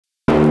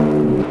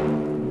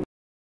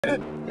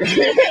Dip,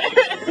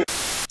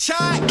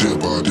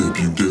 I dip,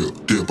 you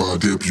dip. Dip, I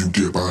dip, you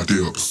dip, I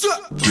dip.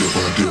 Dip,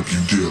 I dip,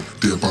 you dip.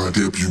 Dip, I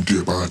dip, you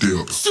dip, I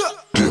dip.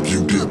 Dip,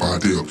 you dip, I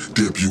dip.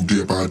 Dip, you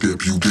dip, I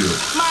dip, you dip.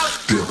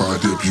 Dip, I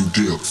dip, you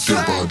dip.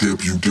 Dip, I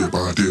dip, you dip,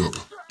 I dip.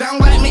 Don't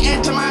let me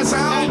into my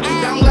zone.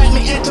 Don't let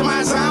me into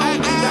my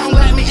zone. Don't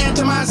let me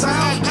into my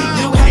zone.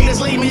 You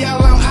haters, leave me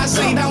alone. I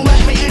say, don't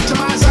let me into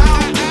my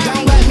zone.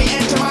 Don't let me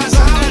into my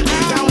zone.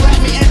 Don't let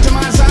me into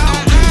my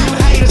zone. You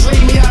haters,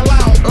 leave me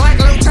alone. Like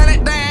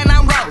Lieutenant Dan,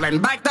 I'm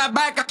rolling. Back to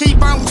back, I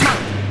keep on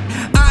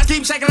smoking. I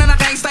keep shaking and I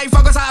can't stay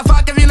focused. I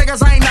fuck if you niggas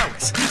ain't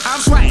noticed.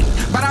 I'm sweating,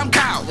 but I'm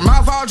cold.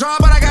 Mouth all dry,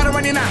 but I got it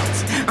when you nose.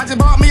 I just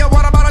bought me a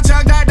water bottle,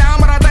 chug that down,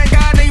 but I think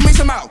I need me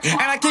some more.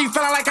 And I keep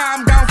feeling like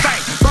I'm gon'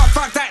 fake. But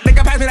fuck that,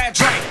 nigga, pass me that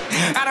drink.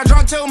 I done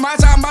drunk too much,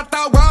 I'm about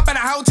to throw up in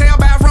a hotel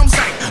bathroom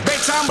sink.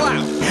 Bitch, I'm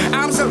blown,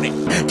 I'm suited.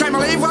 Can't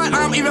believe what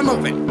I'm even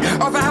moving.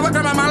 Off I have a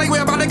gram of Molly, we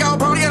about to go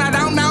party, and I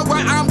don't know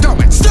what I'm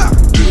doing. Stop!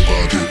 Dip,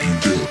 I dip, you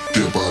dip.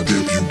 Dip, I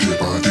dip, you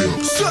dip, I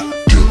dip. Stop!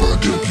 Dip, I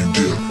dip, you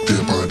dip.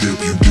 Dip, I dip,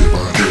 you dip,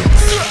 I dip.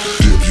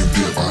 Dip, you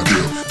dip, I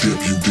dip.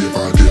 Dip, you dip,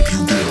 I dip,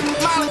 you dip.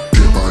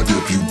 Dip, I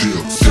dip, you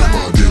dip. Dip,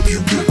 I dip, you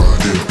dip, I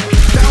dip.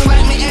 Don't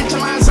let me into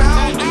my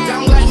zone.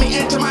 Don't let me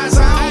into my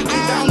zone.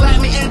 Don't let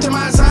me into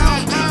my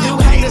zone. You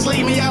haters,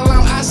 leave me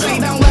alone. I say,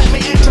 don't let me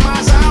into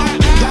my zone.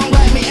 Don't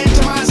let me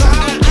into my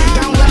zone.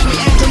 Don't let me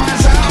into my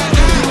zone.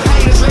 You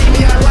haters, leave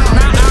me alone.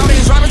 Now all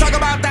these rappers talk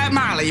about that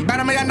Molly.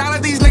 Better $1 million,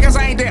 these niggas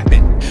ain't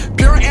dipping.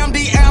 Pure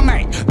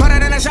MDMA. Put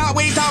it in the shot,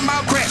 we talking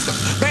about crystal.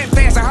 Been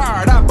dancing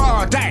hard up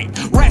all day.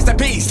 Rest in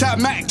peace to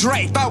Mac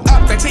Dre. Throw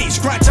up the T,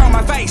 scratch on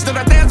my face. Do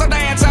the dance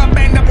dance up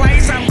in the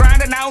place. I'm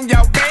grinding on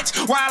your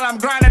bitch while I'm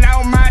grinding.